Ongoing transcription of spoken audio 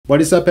What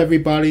is up,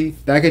 everybody?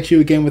 Back at you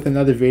again with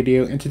another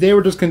video, and today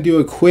we're just going to do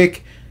a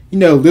quick,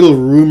 little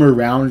rumor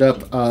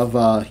roundup of,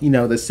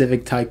 the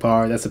Civic Type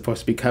R that's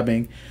supposed to be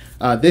coming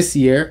this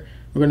year.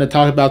 We're going to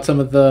talk about some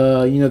of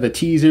the, the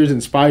teasers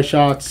and spy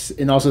shots,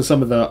 and also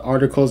some of the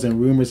articles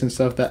and rumors and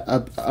stuff that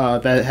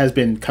that has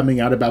been coming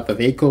out about the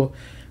vehicle.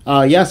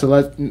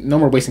 So no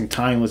more wasting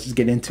time. Let's just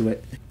get into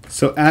it.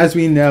 So as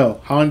we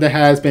know, Honda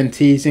has been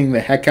teasing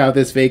the heck out of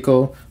this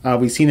vehicle.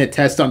 We've seen it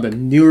test on the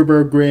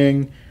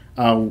Nürburgring.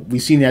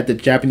 We've seen it at the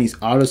Japanese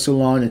Auto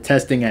Salon and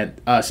testing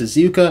at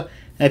Suzuka.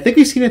 And I think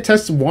we've seen it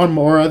test one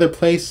more other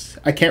place.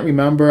 I can't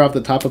remember off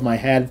the top of my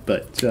head,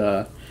 but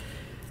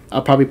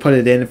I'll probably put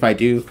it in if I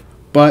do.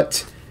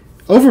 But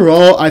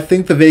overall, I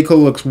think the vehicle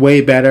looks way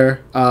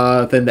better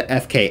than the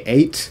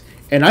FK8.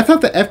 And I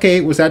thought the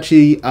FK8 was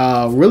actually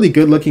a really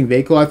good looking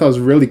vehicle. I thought it was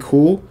really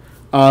cool.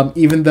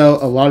 Even though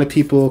a lot of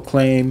people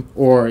claim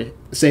or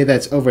say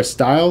that's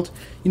overstyled,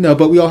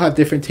 but we all have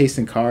different tastes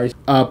in cars.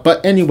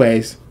 But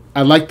anyways,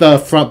 I like the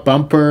front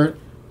bumper.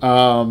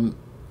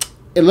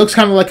 It looks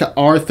kind of like an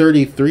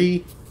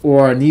R33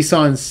 or a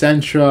Nissan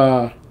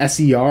Sentra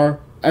SER.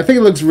 I think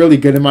it looks really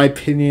good in my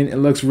opinion. It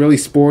looks really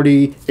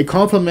sporty. It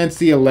complements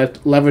the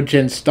lever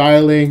gen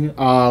styling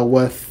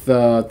with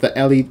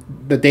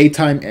the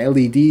daytime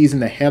LEDs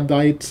and the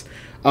headlights.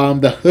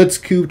 The hood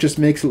scoop just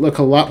makes it look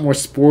a lot more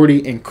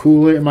sporty and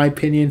cooler in my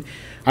opinion.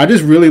 I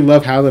just really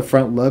love how the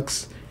front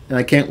looks, and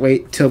I can't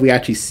wait till we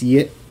actually see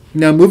it.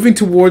 Now moving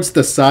towards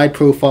the side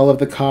profile of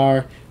the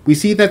car, we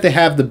see that they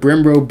have the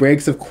Brembo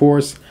brakes, of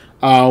course,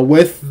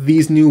 with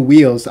these new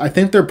wheels. I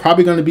think they're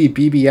probably going to be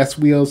BBS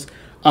wheels,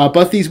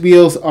 but these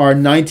wheels are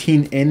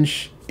 19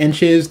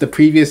 inches. The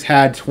previous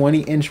had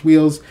 20-inch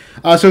wheels,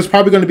 so it's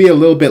probably going to be a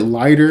little bit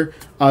lighter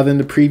than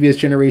the previous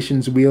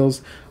generation's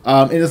wheels.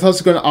 And it's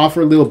also going to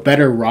offer a little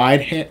better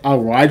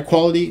ride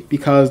quality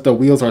because the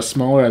wheels are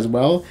smaller as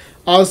well.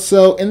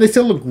 And they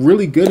still look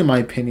really good in my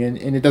opinion,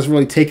 and it doesn't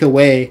really take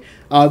away,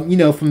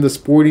 from the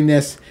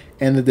sportiness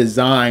and the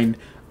design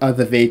of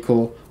the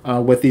vehicle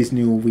with these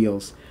new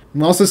wheels.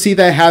 And also see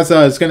that it has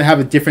it's going to have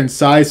a different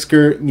side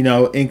skirt,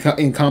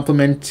 in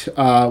complement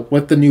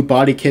with the new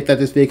body kit that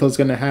this vehicle is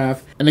going to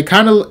have. And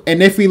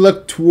if we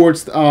look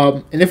towards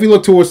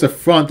the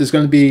front, there's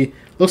going to be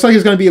looks like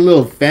there's going to be a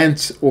little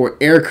vent or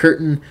air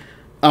curtain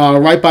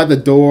right by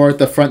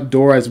the front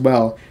door as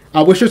well,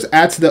 which just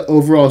adds to the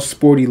overall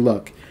sporty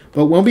look.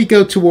 But when we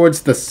go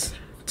towards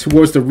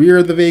the rear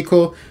of the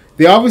vehicle,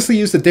 they obviously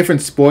used a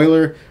different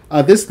spoiler.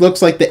 This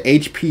looks like the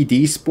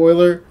HPD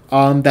spoiler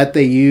that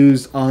they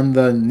use on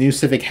the new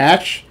Civic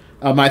hatch.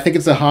 I think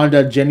it's a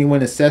Honda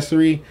genuine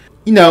accessory.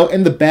 In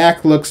the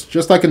back looks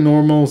just like a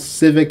normal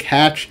Civic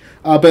hatch,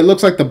 but it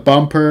looks like the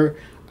bumper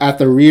at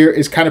the rear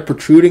is kind of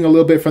protruding a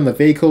little bit from the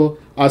vehicle.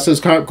 So it's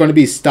kind of going to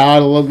be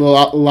styled a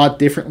lot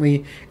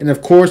differently. And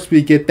of course,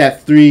 we get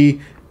that 3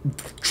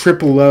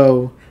 triple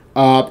O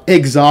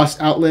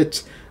exhaust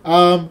outlets.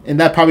 And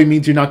that probably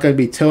means you're not going to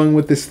be towing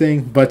with this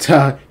thing, but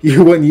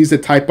you wouldn't use the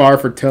Type R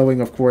for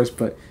towing, of course,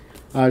 but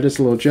just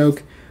a little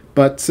joke.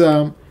 But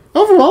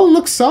overall, it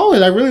looks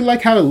solid. I really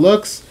like how it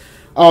looks.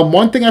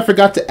 One thing I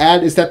forgot to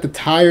add is that the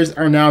tires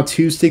are now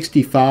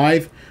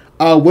 265,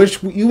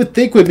 which you would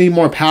think would need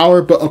more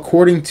power, but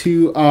according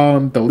to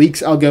the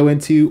leaks I'll go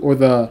into, or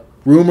the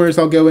rumors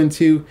I'll go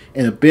into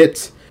in a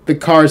bit, the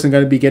car isn't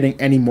going to be getting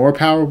any more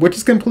power, which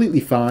is completely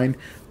fine.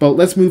 But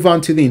let's move on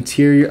to the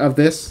interior of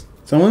this.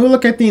 So when we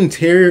look at the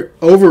interior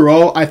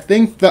overall, I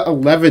think the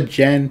 11th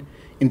gen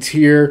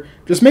interior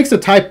just makes the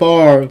Type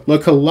R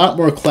look a lot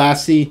more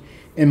classy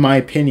in my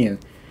opinion.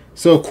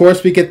 So of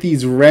course we get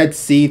these red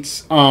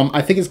seats.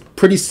 I think it's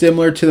pretty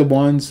similar to the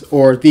ones,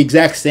 or the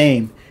exact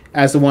same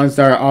as the ones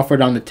that are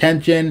offered on the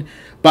 10th gen,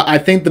 but I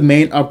think the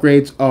main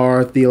upgrades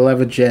are the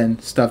 11th gen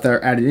stuff that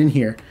are added in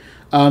here.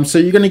 So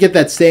you're going to get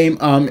that same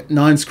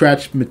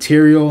non-scratch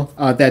material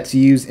that's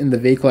used in the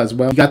vehicle as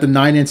well. You got the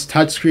 9-inch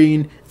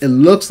touchscreen. It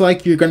looks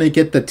like you're going to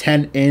get the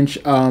 10-inch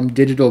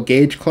digital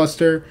gauge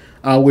cluster,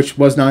 which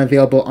was not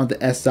available on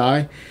the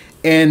SI.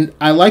 And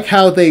I like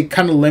how they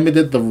kind of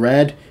limited the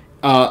red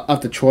of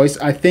the choice.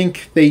 I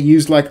think they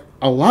used like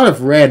a lot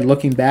of red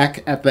looking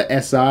back at the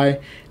SI.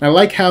 And I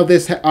like how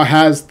this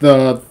has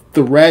the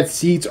red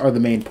seats are the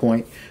main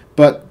point,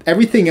 but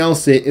everything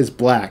else is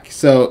black.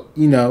 So,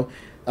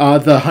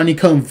 the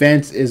honeycomb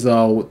vents is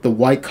the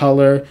white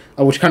color,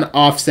 which kind of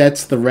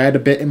offsets the red a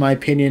bit in my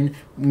opinion.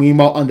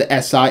 Meanwhile, on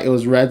the SI, it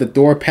was red. The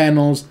door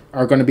panels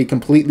are going to be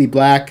completely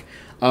black,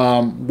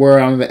 where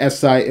on the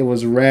SI, it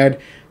was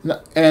red. The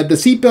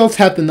seatbelts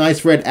have the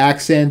nice red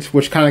accent,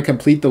 which kind of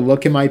complete the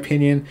look in my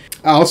opinion.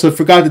 I also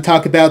forgot to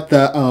talk about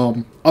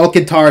the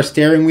Alcantara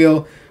steering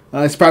wheel.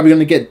 It's probably going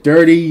to get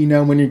dirty,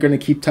 when you're going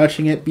to keep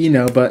touching it,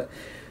 but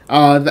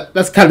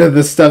that's kind of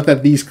the stuff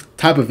that these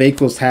type of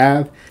vehicles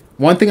have.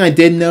 One thing I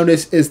did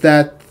notice is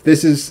that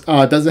this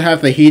doesn't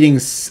have the heating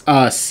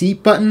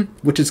seat button,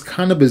 which is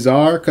kind of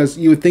bizarre because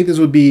you would think this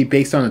would be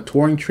based on a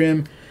touring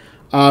trim.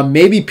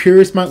 Maybe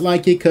purists might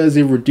like it because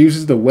it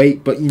reduces the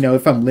weight, but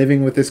if I'm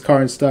living with this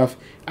car and stuff,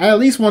 I at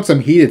least want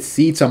some heated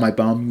seats on my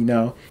bum,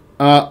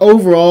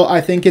 Overall, I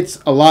think it's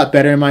a lot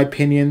better in my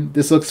opinion.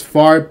 This looks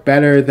far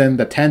better than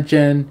the 10th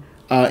gen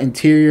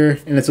interior,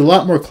 and it's a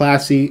lot more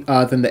classy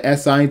than the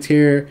SI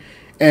interior.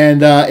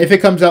 And if it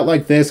comes out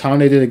like this,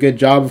 Honda did a good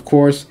job, of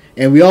course.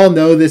 And we all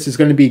know this is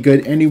going to be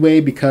good anyway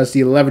because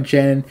the 11th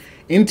gen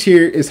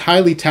interior is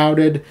highly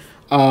touted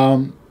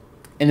and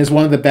is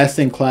one of the best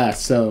in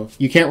class. So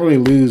you can't really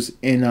lose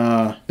in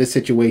this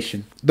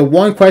situation. The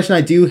one question I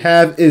do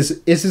have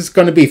is this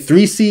going to be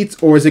 3 seats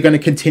or is it going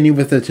to continue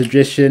with the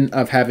tradition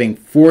of having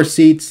 4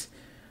 seats?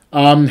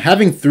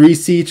 Having 3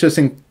 seats just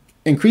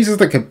increases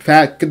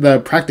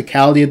the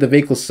practicality of the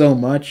vehicle so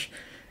much.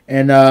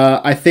 And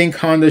I think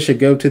Honda should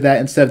go to that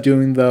instead of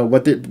doing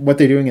what they're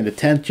doing in the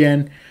 10th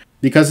gen,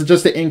 because it's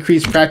just to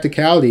increase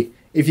practicality.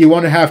 If you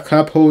want to have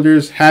cup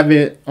holders, have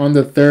it on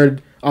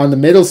the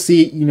middle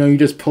seat. You know, you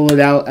just pull it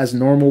out as a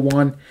normal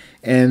one,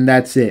 and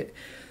that's it.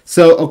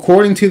 So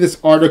according to this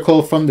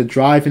article from The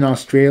Drive in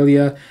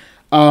Australia,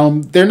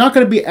 they're not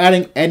going to be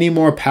adding any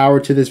more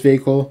power to this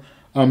vehicle.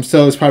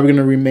 So it's probably going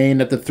to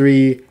remain at the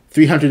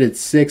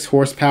 306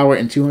 horsepower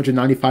and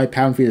 295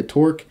 pound-feet of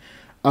torque.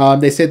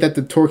 They said that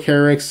the torque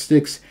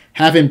characteristics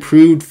have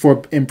improved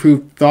for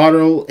improved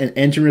throttle and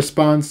engine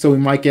response, so we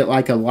might get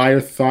like a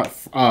lighter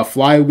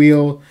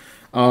flywheel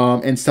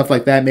and stuff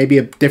like that. Maybe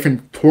a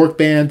different torque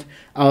band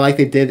like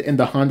they did in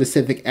the Honda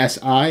Civic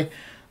Si.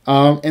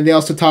 And they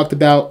also talked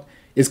about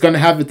it's going to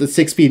have the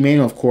 6-speed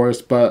manual, of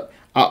course, but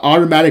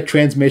automatic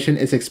transmission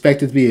is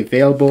expected to be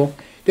available.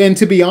 Then,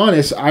 to be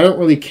honest, I don't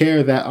really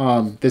care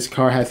that this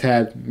car has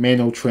had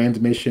manual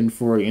transmission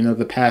for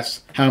the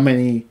past how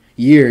many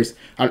years.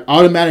 An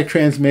automatic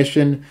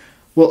transmission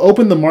will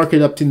open the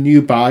market up to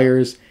new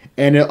buyers,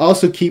 and it'll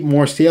also keep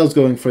more sales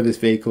going for this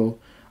vehicle,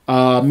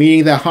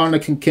 meaning that Honda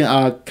can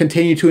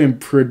continue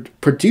to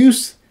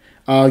produce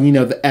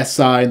the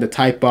SI and the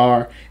Type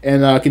R,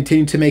 and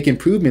continue to make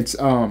improvements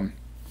to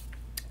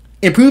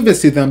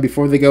them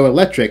before they go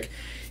electric.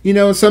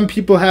 Some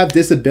people have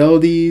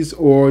disabilities,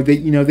 or they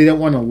don't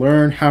want to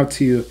learn how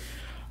to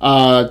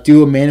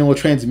do a manual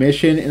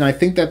transmission, and I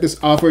think that this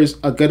offers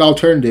a good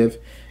alternative,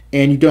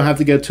 and you don't have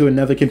to go to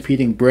another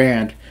competing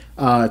brand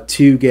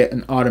to get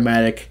an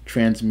automatic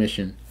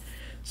transmission.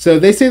 So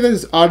they say that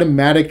this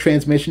automatic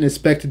transmission is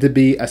expected to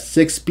be a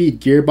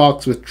 6-speed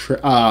gearbox with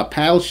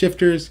paddle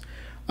shifters.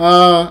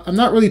 I'm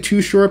not really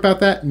too sure about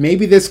that.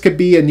 Maybe this could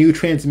be a new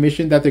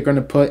transmission that they're going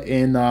to put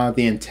in the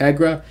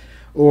Integra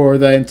or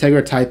the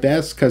Integra Type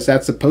S, because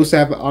that's supposed to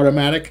have an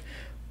automatic.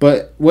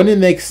 But wouldn't it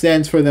make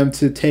sense for them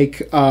to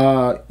take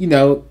the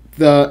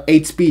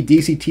 8-speed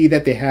DCT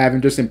that they have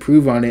and just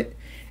improve on it,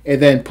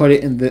 and then put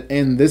it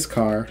in this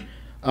car,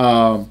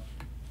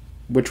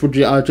 which would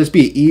just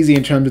be easy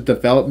in terms of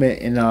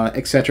development and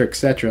etc.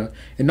 etc.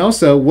 And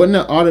also, wouldn't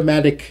an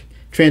automatic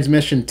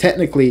transmission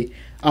technically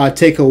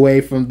take away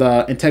from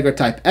the Integra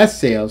Type S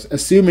sales,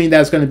 assuming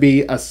that's going to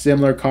be a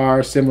similar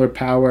car, similar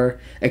power,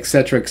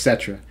 etc.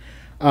 etc.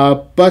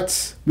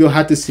 But we'll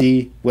have to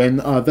see when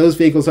those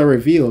vehicles are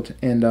revealed.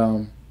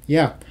 And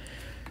yeah,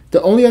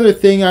 the only other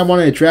thing I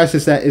want to address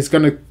is that it's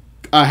going to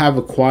have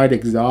a quiet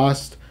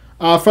exhaust.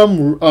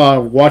 From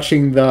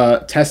watching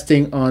the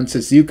testing on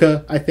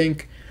Suzuka, I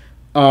think,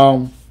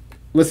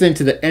 listening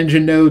to the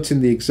engine notes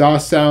and the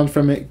exhaust sound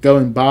from it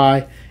going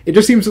by, it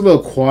just seems a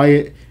little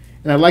quiet.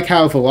 And I like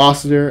how I like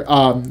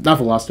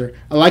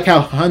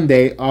how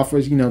Hyundai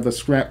offers,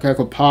 the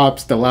crackle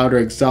pops, the louder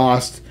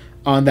exhaust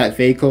on that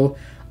vehicle.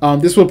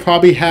 This will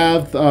probably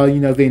have,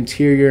 the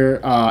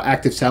interior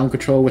active sound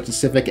control with the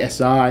Civic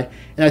Si, and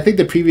I think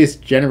the previous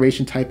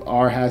generation Type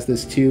R has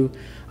this too.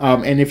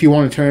 And if you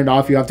want to turn it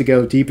off, you have to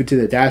go deep into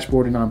the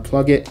dashboard and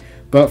unplug it.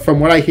 But from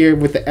what I hear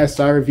with the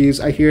SI reviews,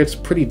 I hear it's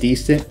pretty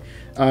decent.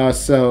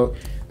 So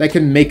that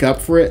can make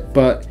up for it.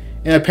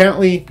 And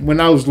apparently, when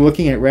I was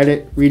looking at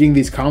Reddit, reading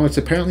these comments,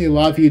 apparently a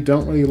lot of you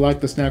don't really like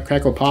the snap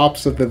crackle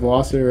pops of the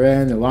Velociter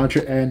end, the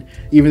launcher end,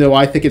 even though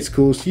I think it's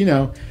cool.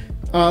 So,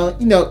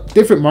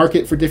 different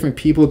market for different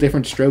people,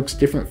 different strokes,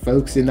 different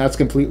folks, and that's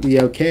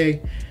completely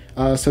okay.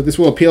 So this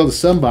will appeal to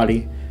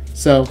somebody.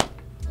 And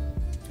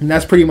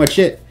that's pretty much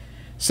it.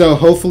 So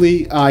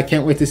hopefully, I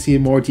can't wait to see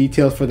more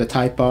details for the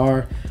Type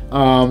R.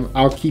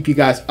 I'll keep you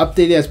guys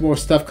updated as more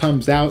stuff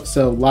comes out.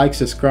 So like,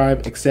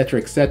 subscribe,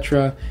 etc.,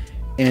 etc.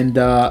 And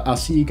I'll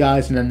see you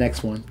guys in the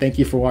next one. Thank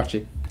you for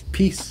watching.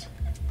 Peace.